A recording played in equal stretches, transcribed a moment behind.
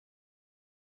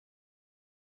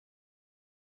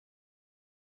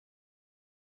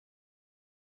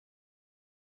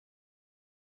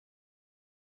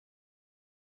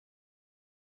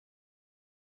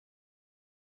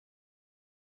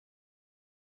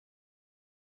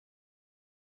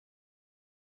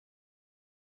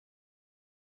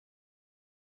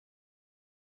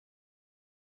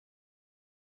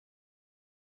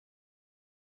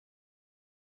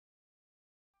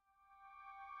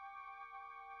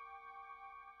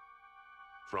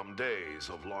From days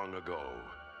of long ago,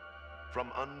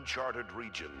 from uncharted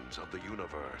regions of the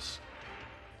universe,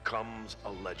 comes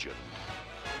a legend.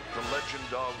 The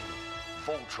legend of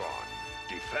Voltron,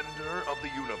 defender of the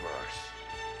universe.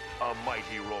 A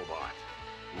mighty robot,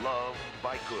 loved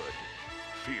by good,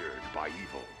 feared by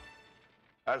evil.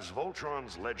 As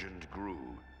Voltron's legend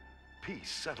grew, peace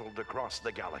settled across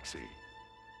the galaxy.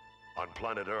 On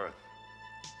planet Earth,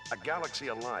 a galaxy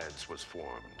alliance was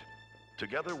formed.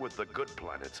 Together with the good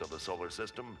planets of the solar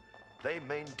system, they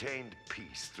maintained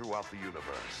peace throughout the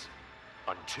universe,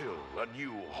 until a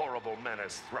new horrible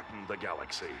menace threatened the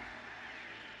galaxy.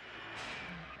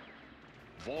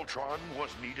 Voltron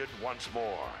was needed once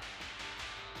more.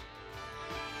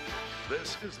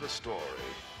 This is the story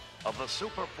of the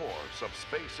super force of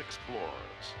space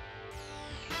explorers.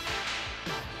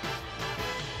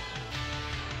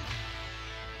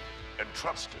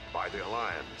 Entrusted by the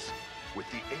Alliance with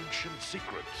the ancient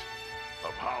secret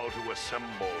of how to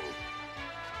assemble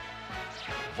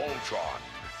Voltron,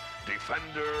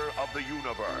 defender of the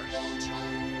universe.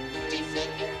 Voltron,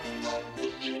 defender of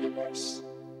the universe.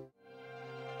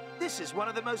 This is one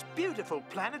of the most beautiful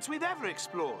planets we've ever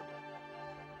explored.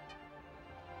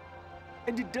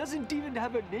 And it doesn't even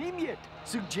have a name yet.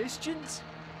 Suggestions?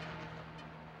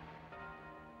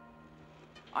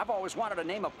 I've always wanted to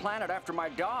name a planet after my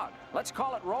dog. Let's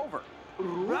call it Rover.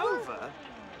 Rover?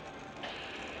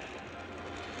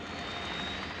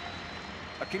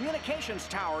 A communications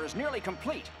tower is nearly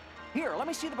complete. Here, let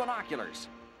me see the binoculars.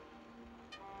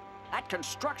 That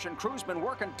construction crew's been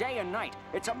working day and night.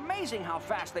 It's amazing how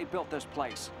fast they built this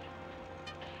place.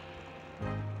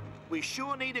 We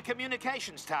sure need a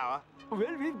communications tower.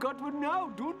 Well, we've got one now,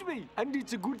 don't we? And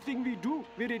it's a good thing we do.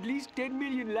 We're at least 10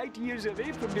 million light years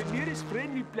away from the nearest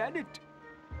friendly planet.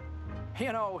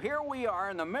 You know, here we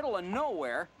are in the middle of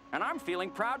nowhere, and I'm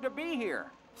feeling proud to be here.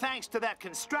 Thanks to that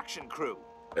construction crew.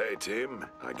 Hey, team,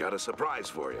 I got a surprise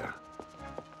for you.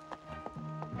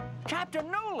 Captain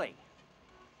Newley!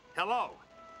 Hello.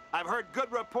 I've heard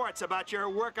good reports about your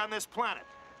work on this planet.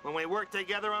 When we worked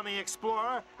together on the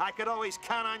Explorer, I could always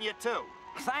count on you, too.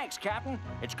 Thanks, Captain.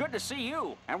 It's good to see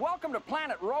you, and welcome to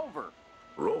Planet Rover.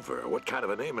 Rover? What kind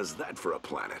of a name is that for a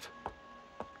planet?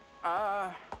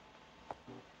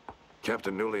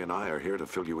 Captain Newley and I are here to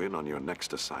fill you in on your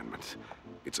next assignment.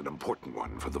 It's an important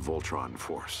one for the Voltron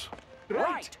force.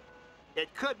 Right!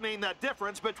 It could mean the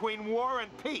difference between war and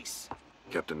peace.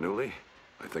 Captain Newley,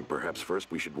 I think perhaps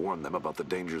first we should warn them about the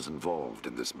dangers involved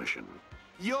in this mission.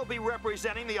 You'll be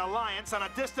representing the Alliance on a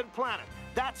distant planet.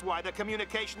 That's why the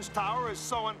communications tower is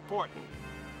so important.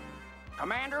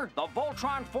 Commander, the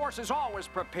Voltron force is always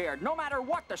prepared, no matter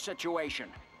what the situation.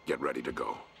 Get ready to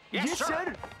go. Yes,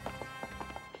 sir.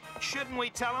 Shouldn't we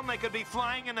tell them they could be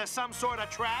flying into some sort of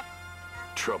trap?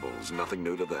 Trouble's nothing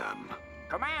new to them.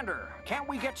 Commander, can't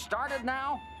we get started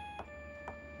now?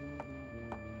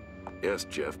 Yes,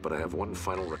 Jeff, but I have one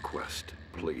final request.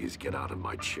 Please get out of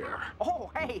my chair. Oh,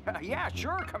 hey, yeah,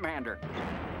 sure, Commander.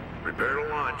 Prepare to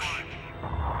launch.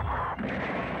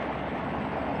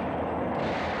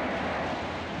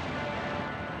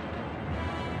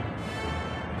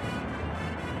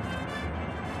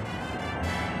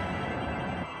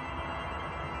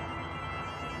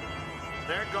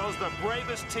 There goes the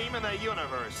bravest team in the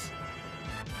universe.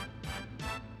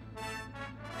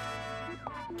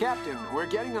 Captain, we're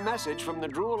getting a message from the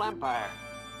Drule Empire.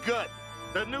 Good.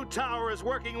 The new tower is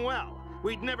working well.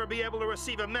 We'd never be able to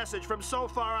receive a message from so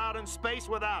far out in space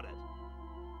without it.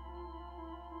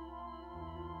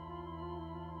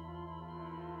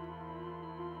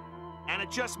 And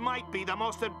it just might be the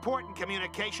most important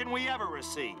communication we ever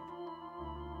receive.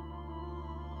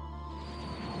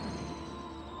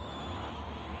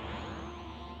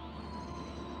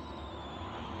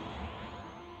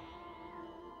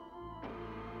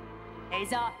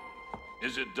 Hazar?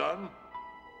 Is it done?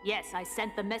 Yes, I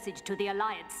sent the message to the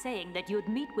Alliance saying that you'd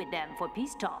meet with them for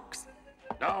peace talks.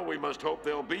 Now we must hope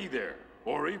they'll be there,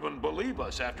 or even believe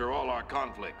us after all our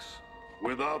conflicts.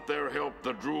 Without their help,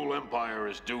 the Drule Empire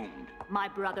is doomed. My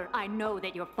brother, I know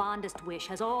that your fondest wish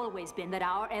has always been that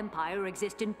our empire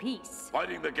exist in peace.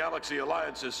 Fighting the Galaxy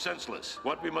Alliance is senseless.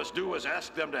 What we must do is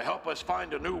ask them to help us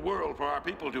find a new world for our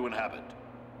people to inhabit.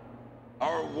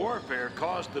 Our warfare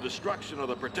caused the destruction of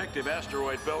the protective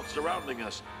asteroid belt surrounding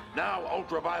us. Now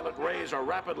ultraviolet rays are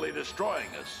rapidly destroying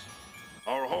us.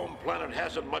 Our home planet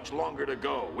hasn't much longer to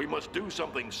go. We must do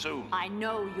something soon. I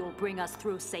know you'll bring us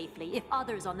through safely if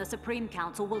others on the Supreme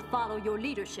Council will follow your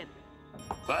leadership.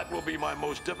 That will be my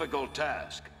most difficult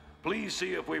task. Please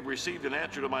see if we've received an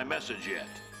answer to my message yet.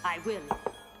 I will.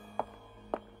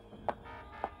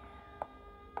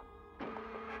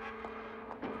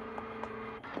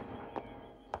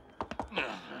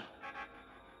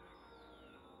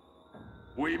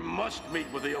 We must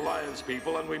meet with the Alliance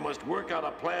people, and we must work out a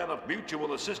plan of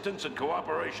mutual assistance and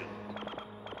cooperation.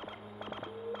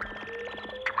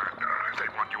 Commander, they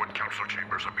want you in council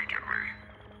chambers immediately.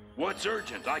 What's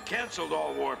urgent? I canceled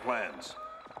all war plans.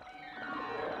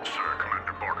 Sir,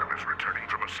 Commander Borgum is returning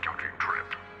from a scouting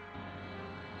trip.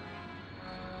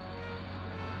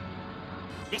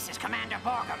 This is Commander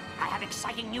Borgum. I have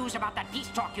exciting news about that peace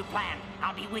talk you planned.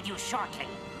 I'll be with you shortly.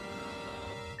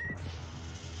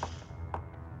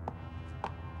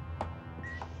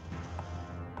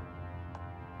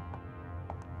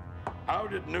 How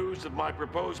did news of my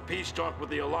proposed peace talk with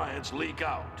the Alliance leak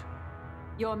out?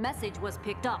 Your message was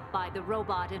picked up by the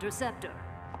robot interceptor.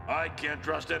 I can't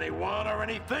trust anyone or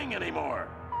anything anymore.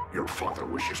 Your father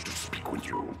wishes to speak with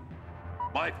you.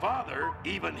 My father?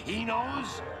 Even he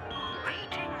knows?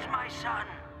 Greetings, my son.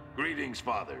 Greetings,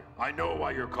 Father. I know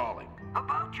why you're calling.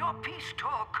 About your peace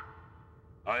talk.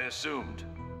 I assumed.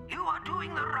 You are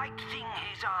doing the right thing,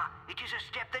 Hazar. It is a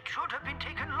step that should have been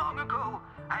taken long ago.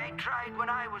 I tried when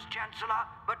I was Chancellor,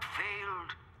 but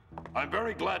failed. I'm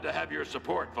very glad to have your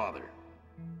support, Father.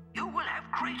 You will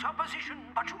have great opposition,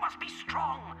 but you must be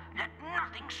strong. Let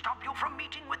nothing stop you from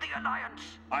meeting with the Alliance.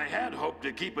 I had hoped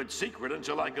to keep it secret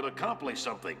until I could accomplish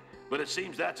something, but it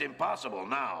seems that's impossible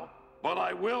now. But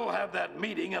I will have that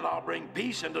meeting, and I'll bring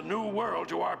peace and a new world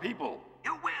to our people.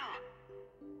 You will.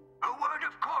 A word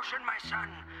of caution, my son.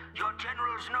 Your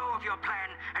generals know of your plan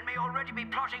and may already be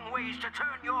plotting ways to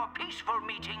turn your peaceful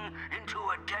meeting into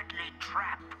a deadly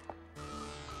trap.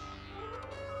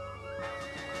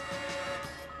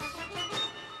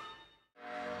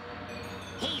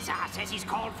 Hazar says he's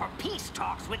called for peace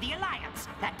talks with the Alliance.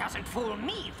 That doesn't fool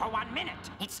me for 1 minute.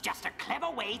 It's just a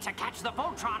clever way to catch the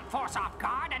Voltron force off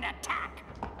guard and attack.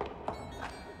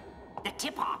 The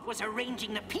tip-off was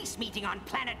arranging the peace meeting on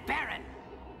Planet Barren.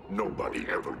 Nobody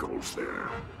ever goes there.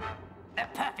 The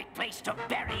perfect place to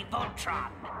bury Voltron.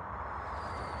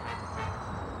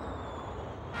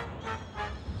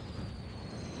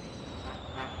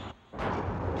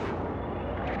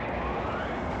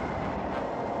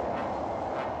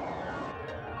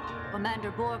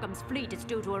 Commander Borgum's fleet is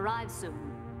due to arrive soon.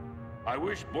 I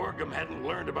wish Borgum hadn't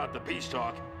learned about the peace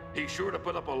talk. He's sure to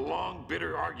put up a long,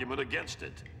 bitter argument against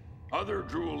it. Other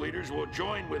Drule leaders will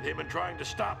join with him in trying to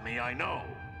stop me, I know.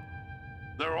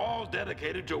 They're all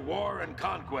dedicated to war and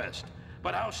conquest.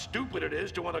 But how stupid it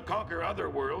is to want to conquer other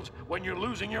worlds when you're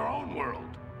losing your own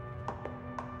world.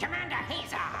 Commander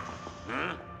Hazar!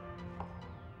 Huh?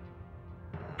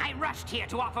 I rushed here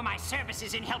to offer my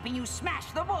services in helping you smash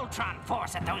the Voltron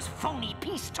force at those phony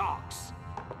peace talks.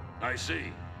 I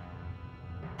see.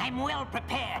 I'm well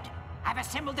prepared. I've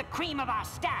assembled the cream of our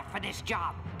staff for this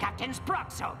job. Captains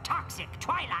Bruxo, Toxic,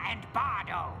 Twyla, and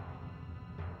Bardo.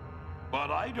 But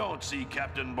I don't see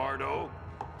Captain Bardo.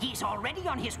 He's already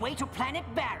on his way to Planet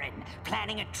Barren,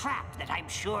 planning a trap that I'm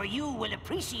sure you will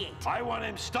appreciate. I want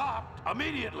him stopped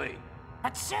immediately.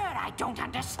 But sir, I don't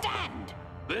understand.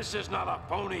 This is not a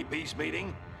phony peace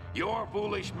meeting. Your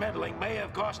foolish meddling may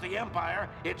have cost the Empire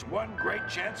its one great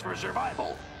chance for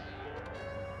survival.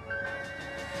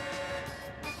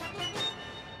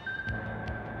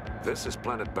 This is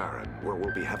Planet Barren, where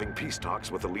we'll be having peace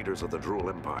talks with the leaders of the Drule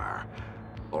Empire.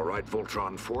 All right,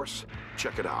 Voltron Force,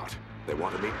 check it out. They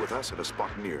want to meet with us at a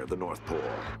spot near the North Pole.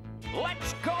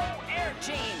 Let's go, Air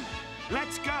Team!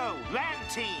 Let's go, Land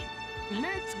Team!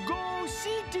 Let's go,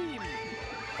 Sea Team!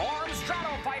 Form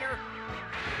Stratofighter!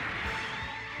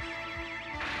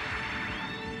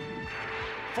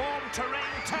 Form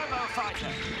Terrain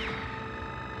Turbofighter!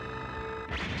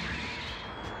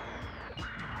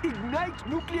 Ignite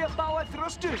nuclear power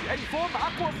thrusters and form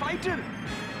Aqua Fighter!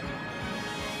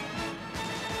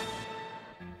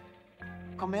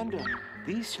 Commander,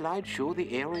 these slides show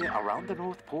the area around the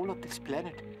North Pole of this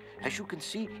planet. As you can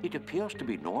see, it appears to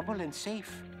be normal and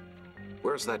safe.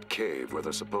 Where's that cave where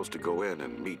they're supposed to go in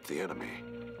and meet the enemy?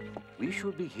 We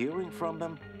should be hearing from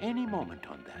them any moment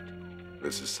on that.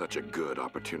 This is such a good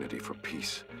opportunity for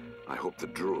peace. I hope the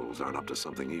Drules aren't up to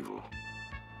something evil.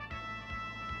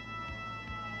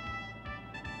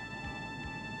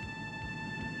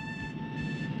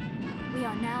 We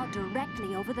are now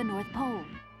directly over the North Pole.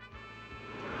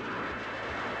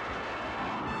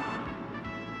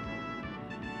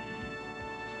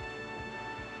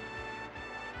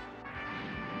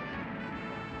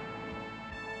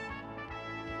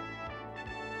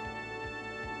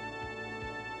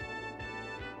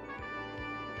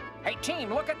 Hey,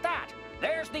 team, look at that!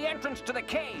 There's the entrance to the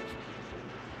cave.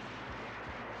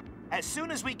 As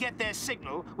soon as we get their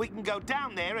signal, we can go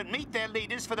down there and meet their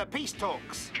leaders for the peace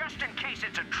talks. Just in case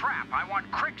it's a trap, I want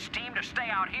Crick's team to stay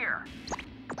out here.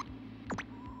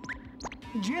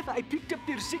 Jeff, I picked up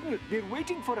their signal. They're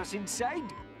waiting for us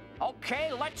inside.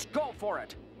 Okay, let's go for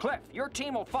it. Cliff, your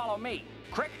team will follow me.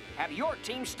 Crick, have your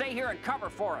team stay here and cover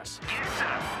for us. Yes,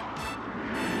 sir.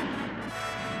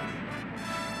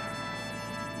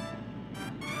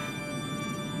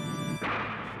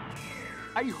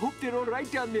 I hope they're all right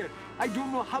down there. I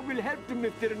don't know how we'll help them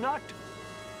if they're not.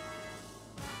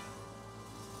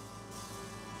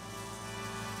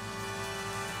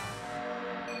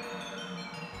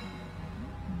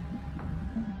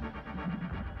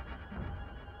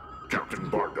 Captain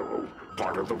Bardo,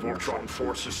 part of the Voltron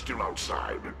force is still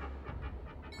outside.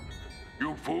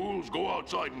 You fools, go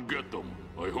outside and get them.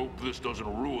 I hope this doesn't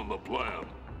ruin the plan.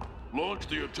 Launch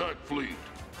the attack fleet.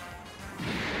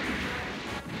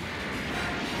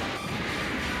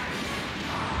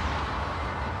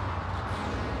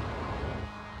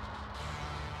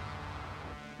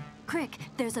 Crick,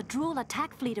 there's a Drule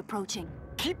attack fleet approaching.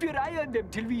 Keep your eye on them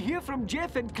till we hear from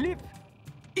Jeff and Cliff.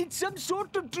 It's some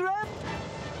sort of trap.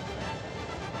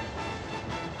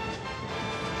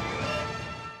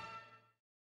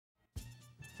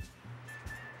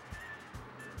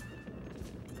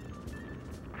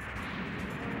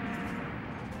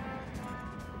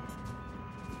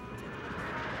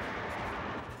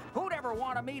 Who'd ever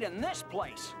want to meet in this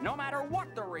place, no matter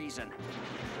what the reason?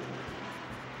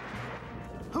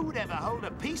 Who'd ever hold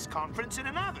a peace conference in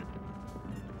an oven?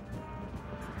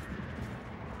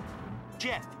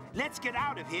 Jeff, let's get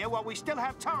out of here while we still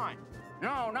have time.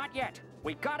 No, not yet.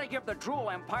 We gotta give the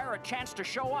Drule Empire a chance to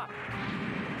show up.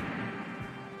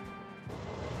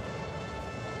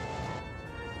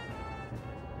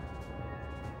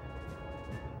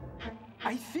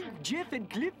 I think Jeff and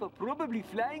Cliff are probably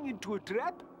flying into a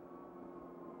trap.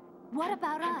 What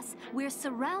about us? We're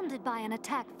surrounded by an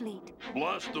attack fleet.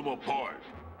 Blast them apart.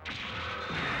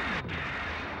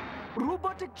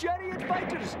 Robotic chariot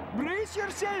fighters, brace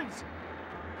yourselves!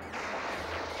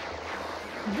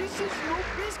 This is no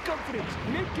peace conference.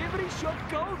 Make every shot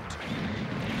count.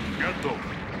 Get them.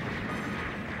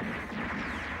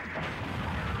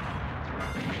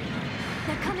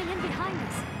 They're coming in behind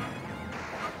us.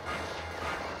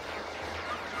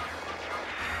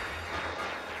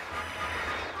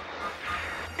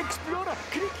 Explorer,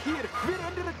 Crick here. We're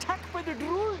under attack by the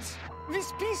Drules.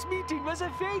 This peace meeting was a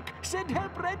fake. Send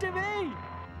help right away.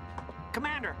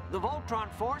 Commander, the Voltron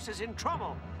force is in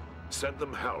trouble. Send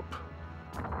them help.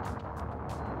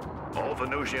 All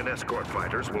Venusian escort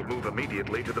fighters will move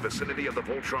immediately to the vicinity of the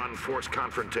Voltron force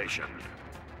confrontation.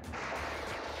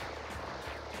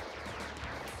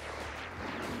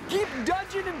 Keep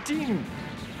dodging him, team.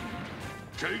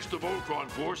 Chase the Voltron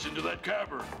force into that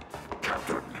cavern.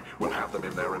 Captain, we'll have them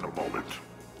in there in a moment.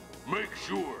 Make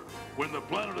sure, when the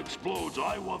planet explodes,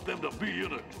 I want them to be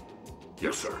in it.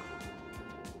 Yes, sir.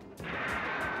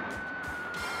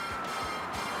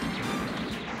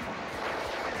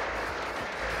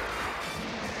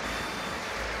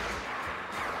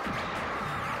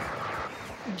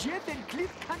 Jeff and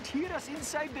Cliff can't hear us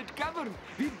inside that cavern.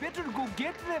 We'd better go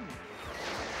get them.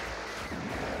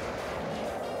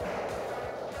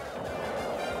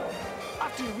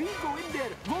 After we go in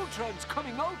there, Voltron's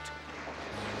coming out.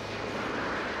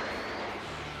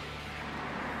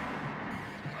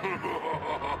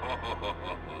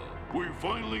 We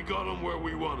finally got them where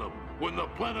we want them. When the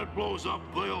planet blows up,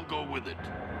 they'll go with it.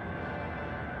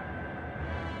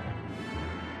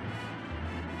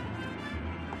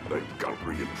 They've got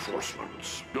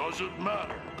reinforcements. Doesn't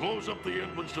matter. Close up the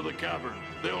entrance to the cavern.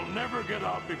 They'll never get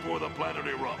out before the planet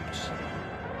erupts.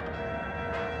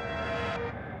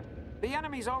 The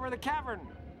enemy's over the cavern.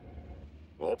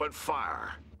 Open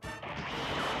fire.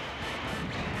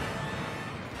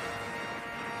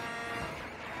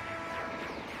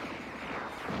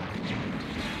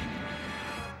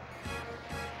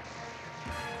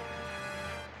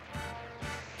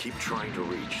 Keep trying to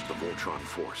reach the Voltron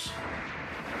force.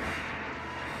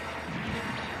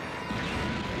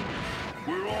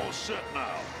 We're all set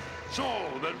now. So,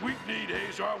 that weak-kneed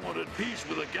Hazar wanted peace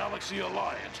with the Galaxy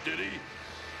Alliance, did he?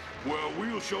 Well,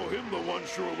 we'll show him the one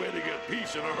sure way to get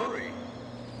peace in a hurry.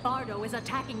 Bardo is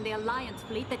attacking the Alliance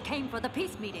fleet that came for the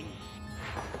peace meeting.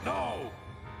 No!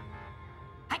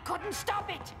 I couldn't stop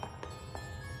it.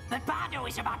 But Bardo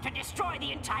is about to destroy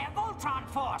the entire Voltron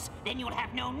force. Then you'll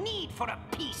have no need for a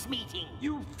peace meeting.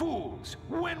 You fools!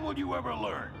 When will you ever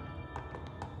learn?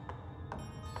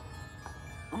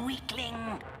 Weakling.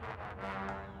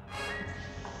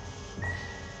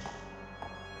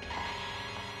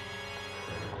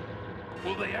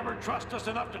 Will they ever trust us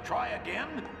enough to try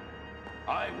again?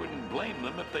 I wouldn't blame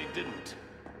them if they didn't.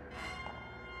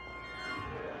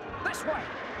 This way!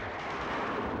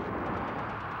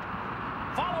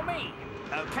 Follow me.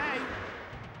 Okay.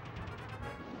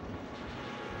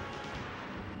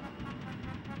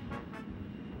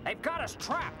 They've got us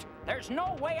trapped. There's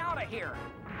no way out of here.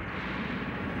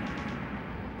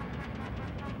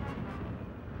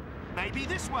 Maybe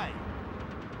this way.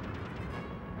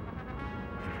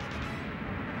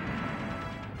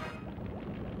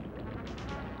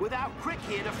 Without Crick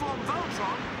here to form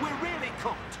Voltron, we're really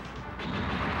cooked.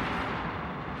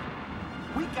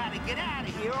 We gotta get out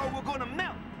of here or we're gonna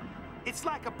melt. It's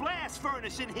like a blast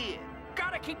furnace in here.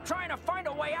 Gotta keep trying to find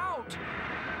a way out.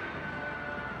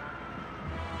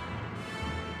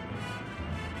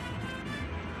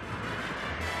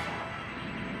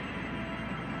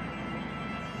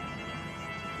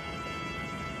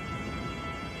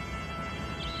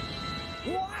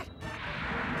 What?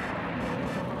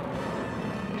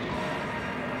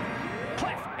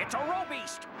 Cliff, it's a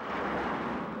Robeast.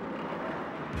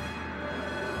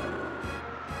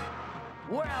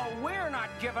 Well, we're not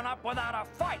giving up without a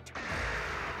fight.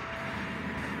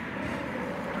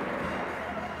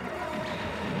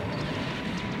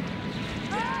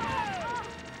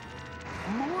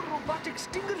 More robotic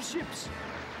stinger ships.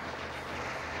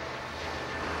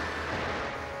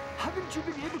 Haven't you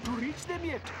been able to reach them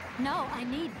yet? No, I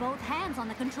need both hands on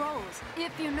the controls,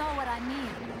 if you know what I mean.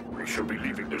 We should be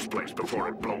leaving this place before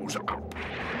it blows up.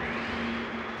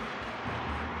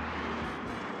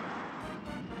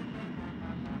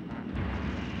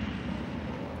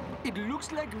 It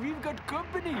looks like we've got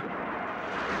company.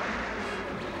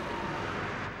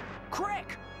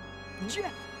 Crick!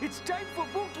 Jeff, it's time for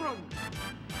Voltron.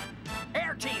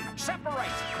 Air team, separate!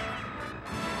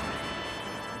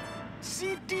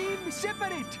 C-team,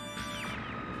 separate.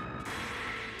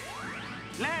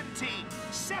 Land team,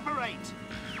 separate.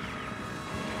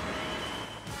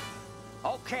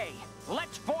 Okay,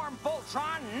 let's form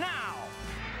Voltron now!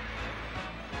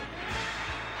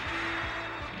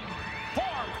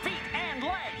 Form feet and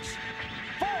legs!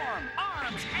 Form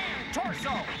arms and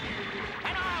torso!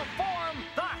 And I'll form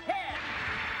the head!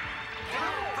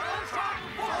 Voltron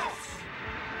Force!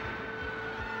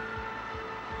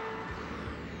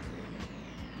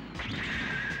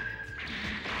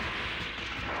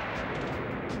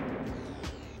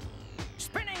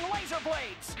 Spinning laser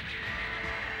blades!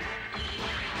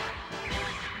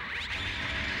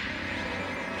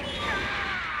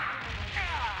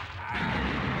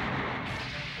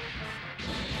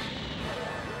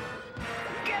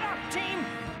 Get up, team!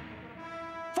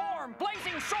 Form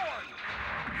blazing sword!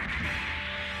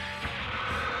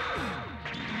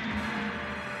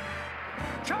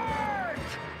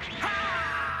 Charge!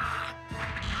 Ha!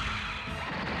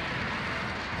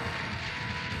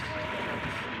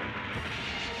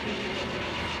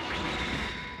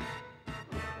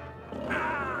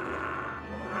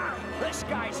 This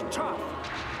guy's tough.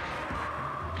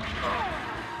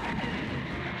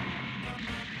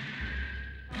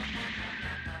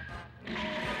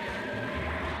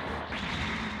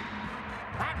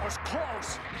 That was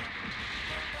close.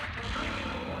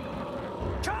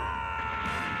 Charge!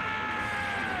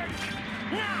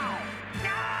 Now!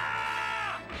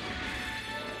 Ah!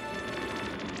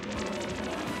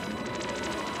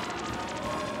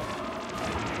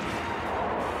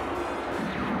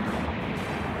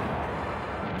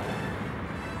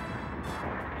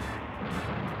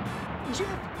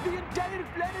 Jeff, the entire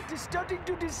planet is starting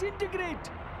to disintegrate.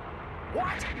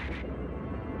 What?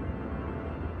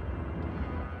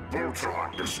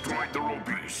 Voltron destroyed the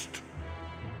Robeast.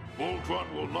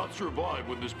 Voltron will not survive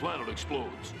when this planet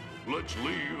explodes. Let's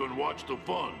leave and watch the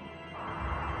fun.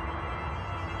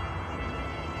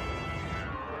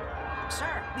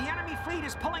 Sir, the enemy fleet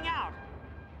is pulling out.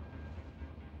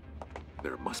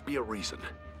 There must be a reason.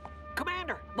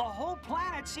 Commander, the whole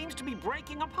planet seems to be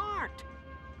breaking apart.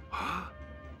 Huh?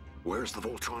 Where's the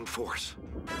Voltron force?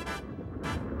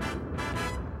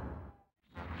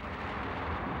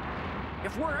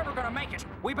 If we're ever gonna make it,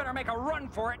 we better make a run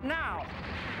for it now.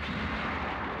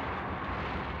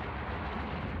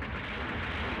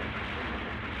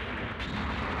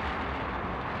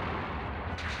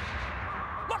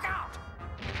 Look out!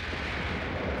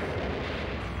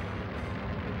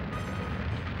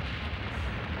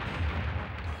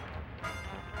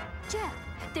 Jeff,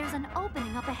 there's an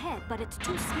opening up ahead, but it's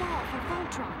too small for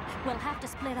Voltron. We'll have to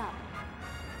split up.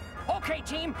 Okay,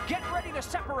 team, get ready to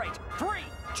separate. 3,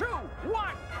 2,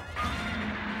 1.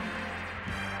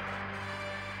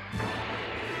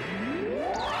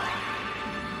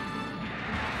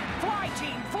 Fly,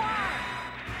 team, fly!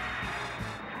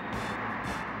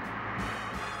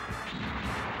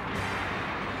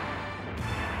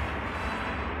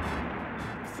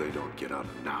 If they don't get out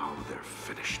now, they're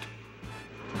finished.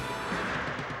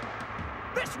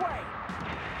 This way!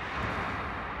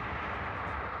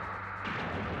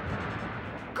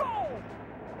 Go!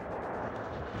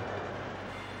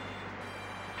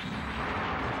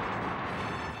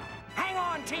 Hang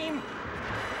on, team!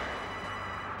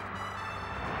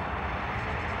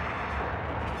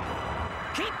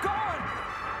 Keep going!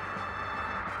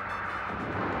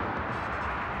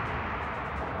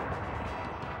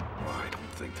 I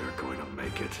don't think they're going to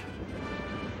make it.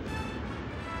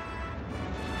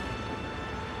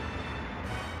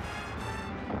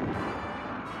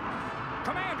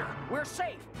 Commander, we're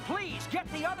safe. Please,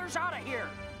 get the others out of here.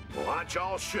 Launch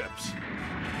all ships.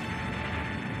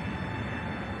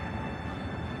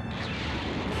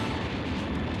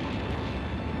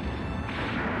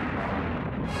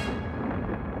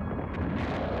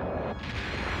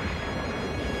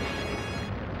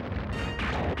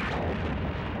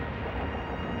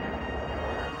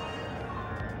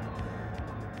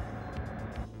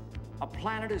 A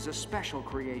planet is a special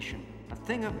creation, a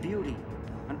thing of beauty,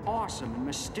 an awesome and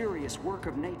mysterious work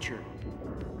of nature.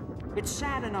 It's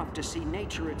sad enough to see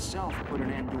nature itself put an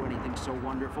end to anything so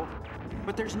wonderful,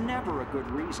 but there's never a good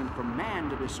reason for man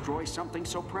to destroy something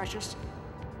so precious.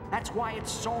 That's why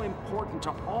it's so important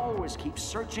to always keep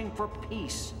searching for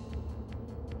peace.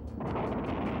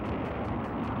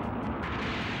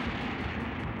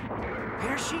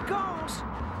 Here she goes!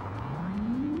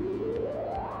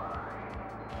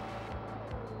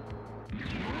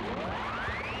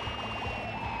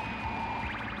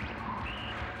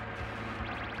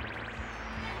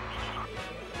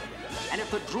 And if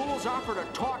the Drules offer to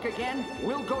talk again,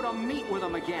 we'll go to meet with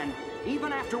them again,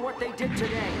 even after what they did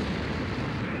today.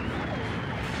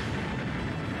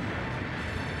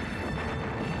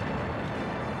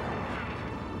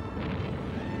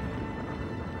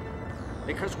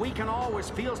 Because we can always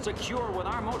feel secure with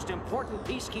our most important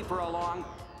peacekeeper along.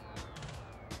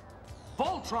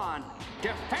 Voltron,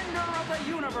 defender of the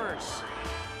universe!